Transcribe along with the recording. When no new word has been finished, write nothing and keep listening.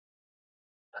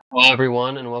Hello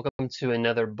everyone and welcome to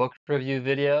another book review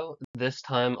video, this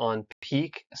time on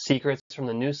Peak: Secrets from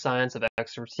the New Science of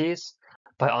Expertise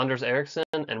by Anders Ericsson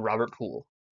and Robert Poole.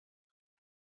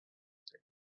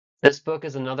 This book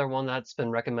is another one that's been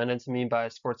recommended to me by a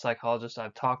sports psychologist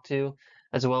I've talked to,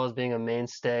 as well as being a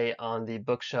mainstay on the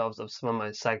bookshelves of some of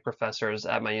my psych professors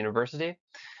at my university.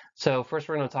 So first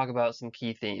we're going to talk about some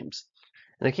key themes.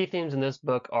 And the key themes in this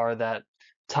book are that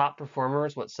top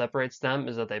performers, what separates them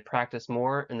is that they practice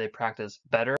more and they practice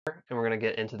better, and we're going to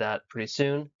get into that pretty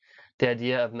soon. The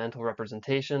idea of mental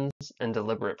representations and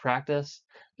deliberate practice,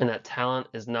 and that talent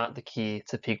is not the key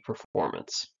to peak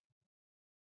performance.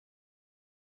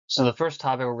 So the first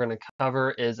topic we're going to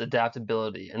cover is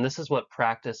adaptability, and this is what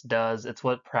practice does. It's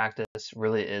what practice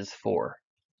really is for.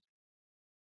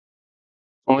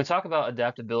 When we talk about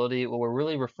adaptability, what we're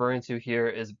really referring to here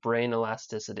is brain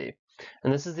elasticity.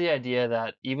 And this is the idea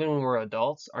that even when we're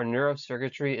adults, our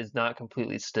neurocircuitry is not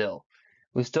completely still.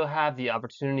 We still have the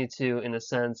opportunity to, in a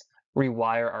sense,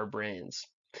 rewire our brains.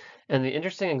 And the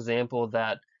interesting example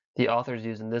that the authors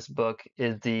use in this book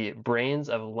is the brains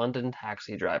of London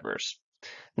taxi drivers.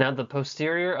 Now, the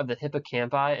posterior of the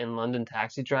hippocampi in London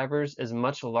taxi drivers is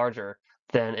much larger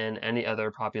than in any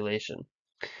other population.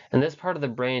 And this part of the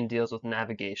brain deals with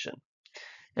navigation.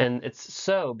 And it's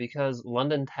so because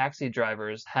London taxi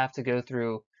drivers have to go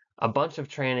through a bunch of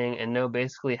training and know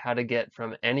basically how to get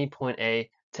from any point A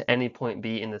to any point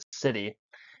B in the city.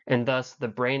 And thus the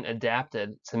brain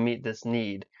adapted to meet this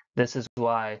need. This is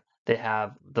why they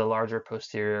have the larger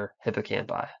posterior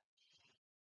hippocampi.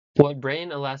 What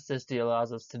brain elasticity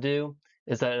allows us to do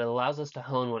is that it allows us to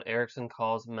hone what Ericsson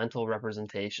calls mental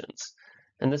representations.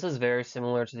 And this is very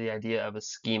similar to the idea of a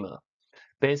schema.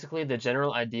 Basically, the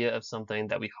general idea of something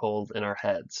that we hold in our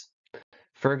heads.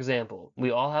 For example,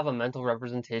 we all have a mental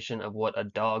representation of what a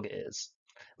dog is.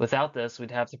 Without this,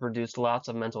 we'd have to produce lots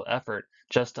of mental effort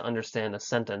just to understand a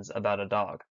sentence about a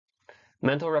dog.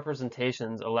 Mental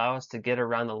representations allow us to get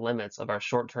around the limits of our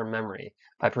short-term memory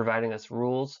by providing us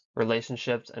rules,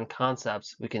 relationships, and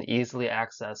concepts we can easily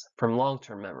access from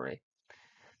long-term memory.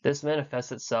 This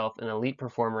manifests itself in elite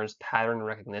performers' pattern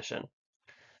recognition.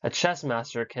 A chess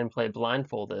master can play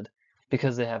blindfolded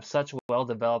because they have such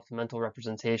well-developed mental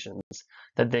representations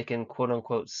that they can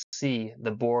quote-unquote see the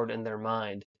board in their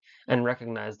mind and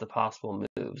recognize the possible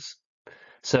moves.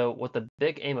 So what the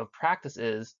big aim of practice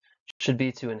is should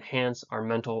be to enhance our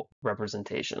mental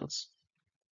representations.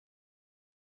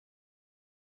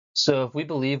 So if we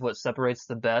believe what separates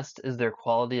the best is their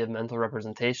quality of mental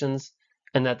representations,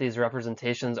 and that these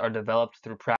representations are developed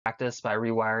through practice by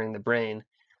rewiring the brain,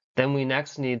 then we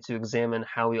next need to examine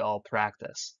how we all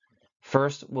practice.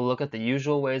 First, we'll look at the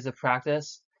usual ways of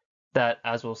practice that,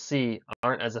 as we'll see,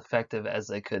 aren't as effective as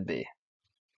they could be.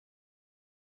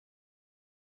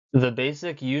 The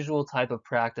basic usual type of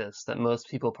practice that most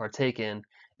people partake in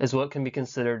is what can be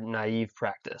considered naive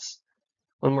practice.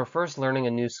 When we're first learning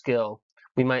a new skill,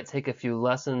 we might take a few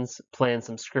lessons, play in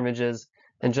some scrimmages,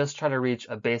 and just try to reach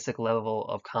a basic level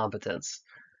of competence.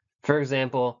 For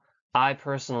example, I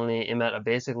personally am at a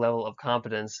basic level of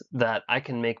competence that I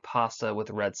can make pasta with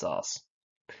red sauce.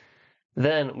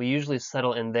 Then we usually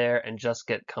settle in there and just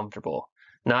get comfortable,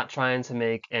 not trying to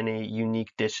make any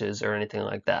unique dishes or anything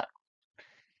like that.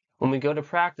 When we go to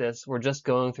practice, we're just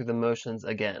going through the motions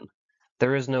again.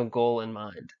 There is no goal in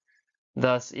mind.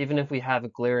 Thus, even if we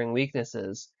have glaring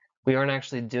weaknesses, we aren't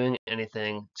actually doing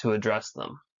anything to address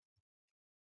them.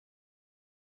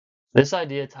 This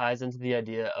idea ties into the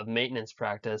idea of maintenance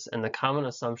practice and the common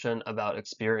assumption about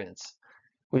experience.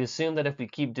 We assume that if we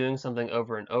keep doing something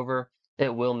over and over,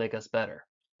 it will make us better.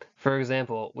 For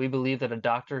example, we believe that a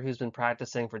doctor who's been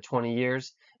practicing for 20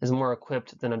 years is more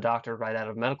equipped than a doctor right out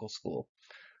of medical school,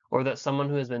 or that someone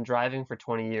who has been driving for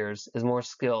 20 years is more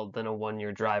skilled than a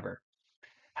one-year driver.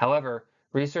 However,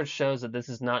 research shows that this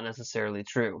is not necessarily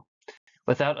true.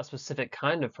 Without a specific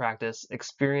kind of practice,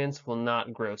 experience will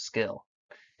not grow skill.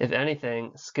 If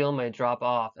anything, skill may drop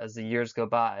off as the years go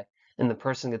by and the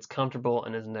person gets comfortable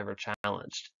and is never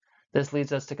challenged. This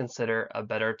leads us to consider a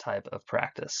better type of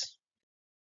practice.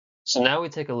 So now we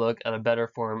take a look at a better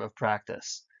form of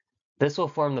practice. This will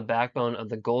form the backbone of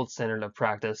the gold standard of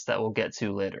practice that we'll get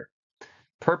to later.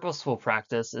 Purposeful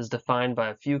practice is defined by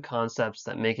a few concepts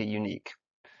that make it unique.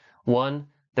 One,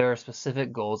 there are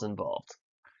specific goals involved.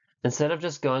 Instead of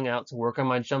just going out to work on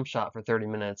my jump shot for 30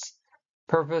 minutes,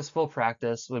 purposeful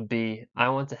practice would be, I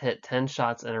want to hit 10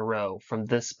 shots in a row from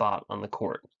this spot on the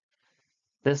court.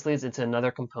 This leads into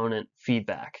another component,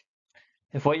 feedback.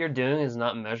 If what you're doing is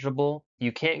not measurable,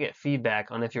 you can't get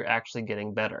feedback on if you're actually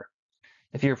getting better.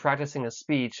 If you're practicing a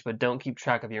speech but don't keep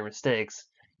track of your mistakes,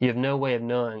 You have no way of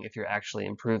knowing if you're actually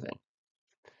improving.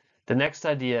 The next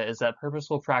idea is that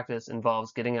purposeful practice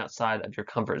involves getting outside of your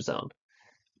comfort zone.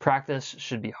 Practice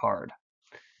should be hard.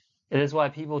 It is why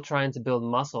people trying to build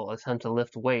muscle attempt to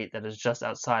lift weight that is just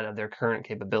outside of their current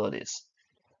capabilities.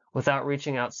 Without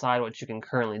reaching outside what you can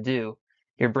currently do,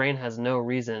 your brain has no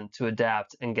reason to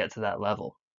adapt and get to that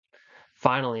level.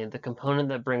 Finally, the component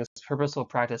that brings purposeful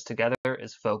practice together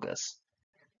is focus.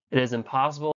 It is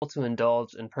impossible to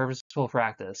indulge in purposeful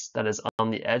practice that is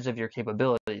on the edge of your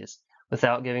capabilities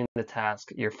without giving the task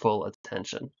your full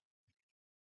attention.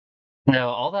 Now,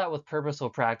 all that with purposeful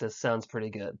practice sounds pretty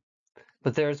good,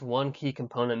 but there's one key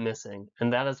component missing,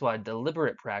 and that is why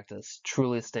deliberate practice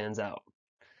truly stands out.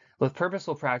 With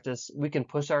purposeful practice, we can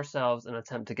push ourselves and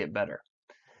attempt to get better,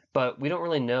 but we don't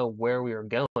really know where we are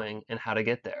going and how to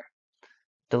get there.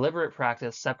 Deliberate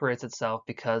practice separates itself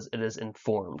because it is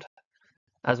informed.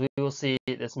 As we will see,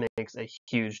 this makes a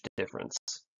huge difference.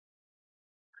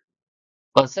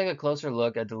 Let's take a closer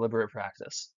look at deliberate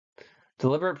practice.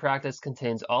 Deliberate practice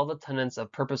contains all the tenets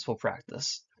of purposeful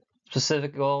practice: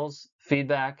 specific goals,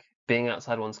 feedback, being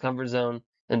outside one's comfort zone,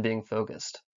 and being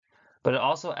focused. But it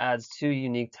also adds two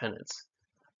unique tenets.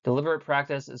 Deliberate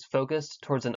practice is focused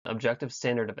towards an objective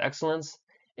standard of excellence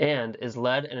and is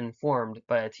led and informed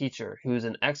by a teacher who is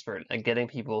an expert at getting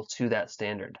people to that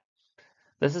standard.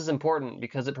 This is important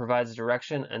because it provides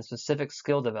direction and specific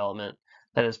skill development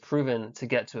that is proven to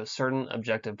get to a certain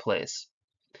objective place.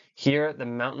 Here, the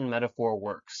mountain metaphor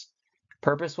works.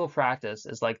 Purposeful practice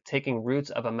is like taking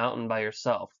roots up a mountain by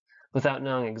yourself, without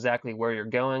knowing exactly where you're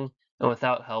going and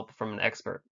without help from an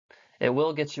expert. It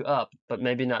will get you up, but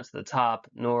maybe not to the top,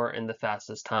 nor in the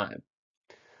fastest time.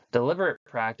 Deliberate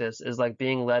practice is like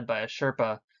being led by a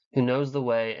Sherpa who knows the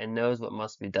way and knows what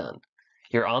must be done.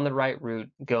 You're on the right route,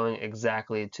 going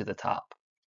exactly to the top.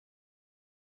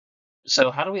 So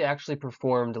how do we actually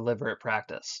perform deliberate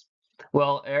practice?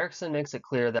 Well, Ericsson makes it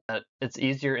clear that it's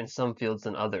easier in some fields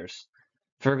than others.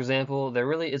 For example, there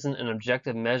really isn't an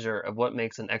objective measure of what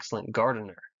makes an excellent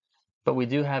gardener, but we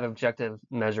do have objective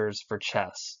measures for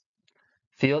chess.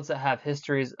 Fields that have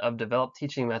histories of developed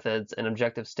teaching methods and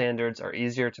objective standards are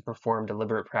easier to perform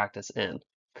deliberate practice in.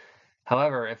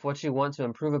 However, if what you want to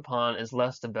improve upon is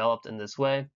less developed in this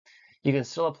way, you can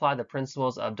still apply the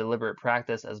principles of deliberate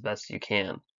practice as best you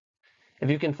can. If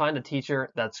you can find a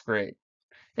teacher, that's great.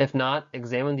 If not,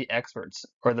 examine the experts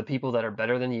or the people that are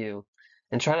better than you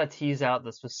and try to tease out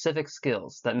the specific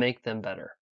skills that make them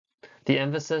better. The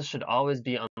emphasis should always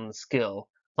be on the skill,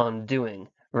 on doing,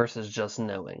 versus just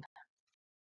knowing.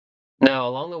 Now,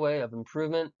 along the way of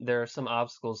improvement, there are some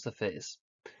obstacles to face.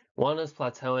 One is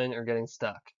plateauing or getting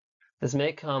stuck. This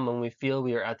may come when we feel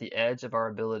we are at the edge of our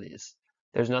abilities.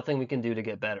 There's nothing we can do to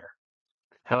get better.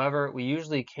 However, we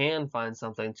usually can find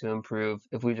something to improve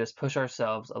if we just push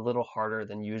ourselves a little harder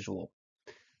than usual.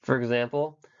 For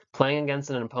example, playing against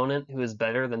an opponent who is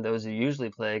better than those you usually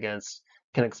play against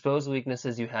can expose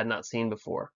weaknesses you had not seen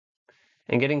before.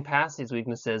 And getting past these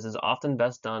weaknesses is often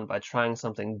best done by trying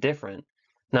something different,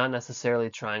 not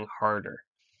necessarily trying harder.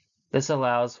 This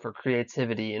allows for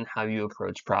creativity in how you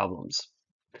approach problems.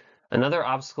 Another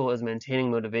obstacle is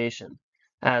maintaining motivation,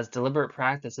 as deliberate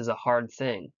practice is a hard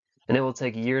thing, and it will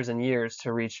take years and years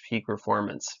to reach peak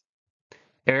performance.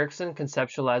 Ericsson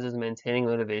conceptualizes maintaining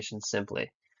motivation simply: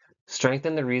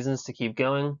 strengthen the reasons to keep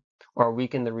going, or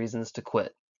weaken the reasons to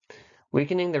quit.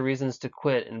 Weakening the reasons to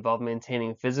quit involve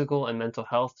maintaining physical and mental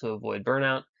health to avoid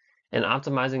burnout, and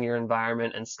optimizing your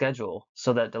environment and schedule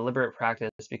so that deliberate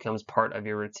practice becomes part of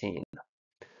your routine.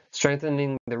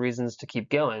 Strengthening the reasons to keep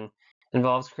going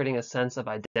involves creating a sense of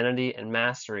identity and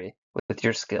mastery with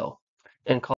your skill,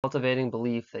 and cultivating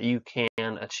belief that you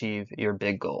can achieve your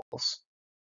big goals.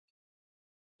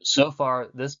 So far,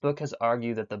 this book has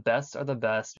argued that the best are the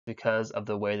best because of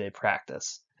the way they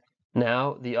practice.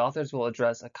 Now, the authors will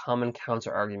address a common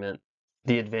counterargument: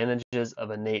 the advantages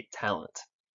of innate talent.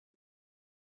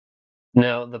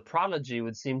 Now, the prodigy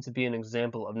would seem to be an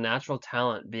example of natural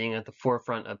talent being at the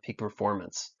forefront of peak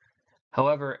performance.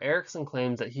 However, Ericsson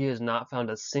claims that he has not found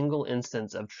a single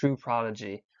instance of true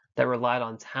prodigy that relied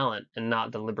on talent and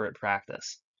not deliberate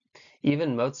practice.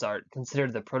 Even Mozart,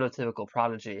 considered the prototypical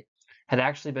prodigy, had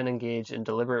actually been engaged in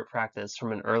deliberate practice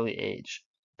from an early age,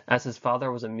 as his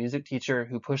father was a music teacher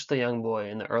who pushed the young boy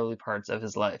in the early parts of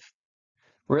his life.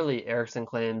 Really, Ericsson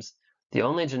claims, the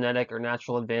only genetic or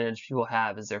natural advantage people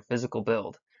have is their physical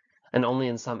build, and only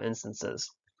in some instances.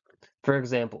 For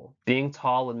example, being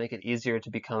tall would make it easier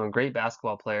to become a great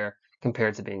basketball player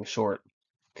compared to being short.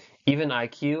 Even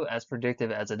IQ, as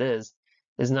predictive as it is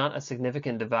not a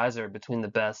significant divisor between the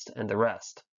best and the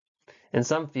rest. In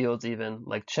some fields even,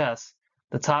 like chess,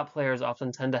 The top players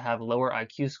often tend to have lower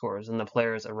IQ scores than the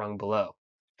players a rung below.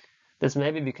 This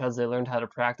may be because they learned how to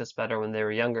practice better when they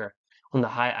were younger, when the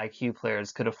high IQ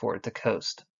players could afford to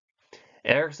coast.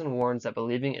 Ericsson warns that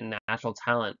believing in natural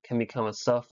talent can become a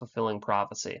self-fulfilling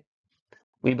prophecy.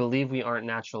 We believe we aren't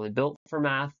naturally built for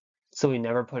math, so we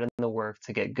never put in the work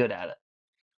to get good at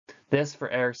it. This, for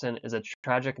Ericsson, is a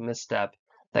tragic misstep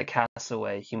that casts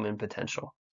away human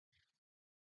potential.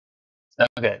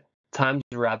 Okay, time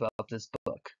to wrap up this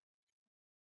book.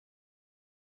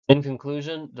 In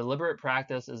conclusion, deliberate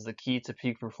practice is the key to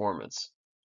peak performance.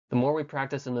 The more we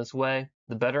practice in this way,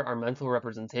 the better our mental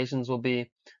representations will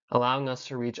be, allowing us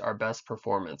to reach our best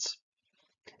performance.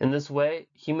 In this way,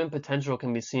 human potential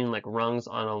can be seen like rungs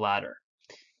on a ladder.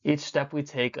 Each step we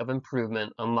take of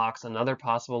improvement unlocks another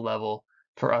possible level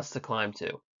for us to climb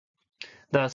to.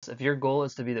 Thus, if your goal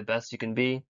is to be the best you can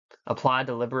be, apply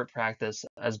deliberate practice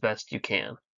as best you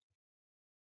can.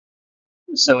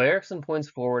 So Ericsson points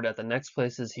forward at the next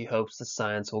places he hopes the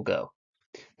science will go.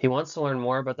 He wants to learn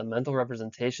more about the mental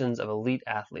representations of elite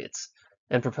athletes,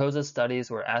 and proposes studies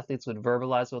where athletes would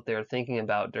verbalize what they are thinking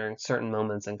about during certain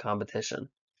moments in competition.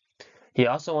 He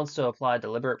also wants to apply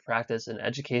deliberate practice in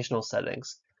educational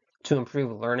settings to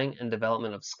improve learning and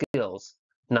development of skills,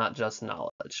 not just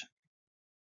knowledge.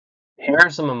 Here are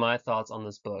some of my thoughts on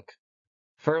this book.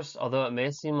 First, although it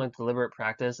may seem like deliberate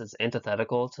practice is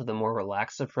antithetical to the more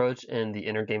relaxed approach in The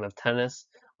Inner Game of Tennis,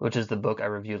 which is the book I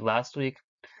reviewed last week,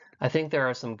 I think there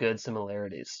are some good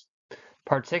similarities.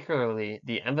 Particularly,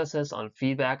 the emphasis on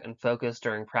feedback and focus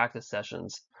during practice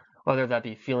sessions, whether that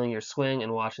be feeling your swing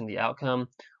and watching the outcome,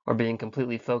 or being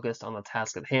completely focused on the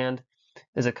task at hand,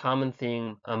 is a common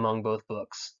theme among both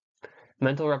books.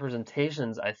 Mental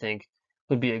representations, I think,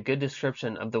 would be a good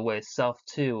description of the way Self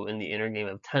 2 in The Inner Game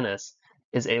of Tennis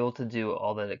is able to do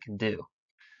all that it can do.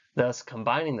 Thus,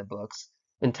 combining the books,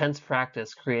 intense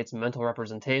practice creates mental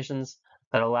representations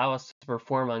that allow us to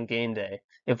perform on game day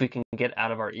if we can get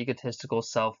out of our egotistical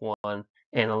self-one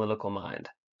analytical mind.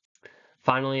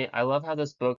 Finally, I love how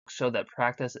this book showed that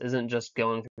practice isn't just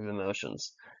going through the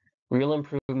motions. Real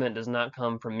improvement does not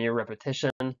come from mere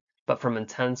repetition, but from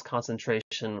intense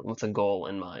concentration with a goal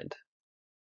in mind.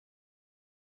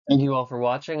 Thank you all for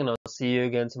watching, and I'll see you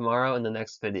again tomorrow in the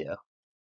next video.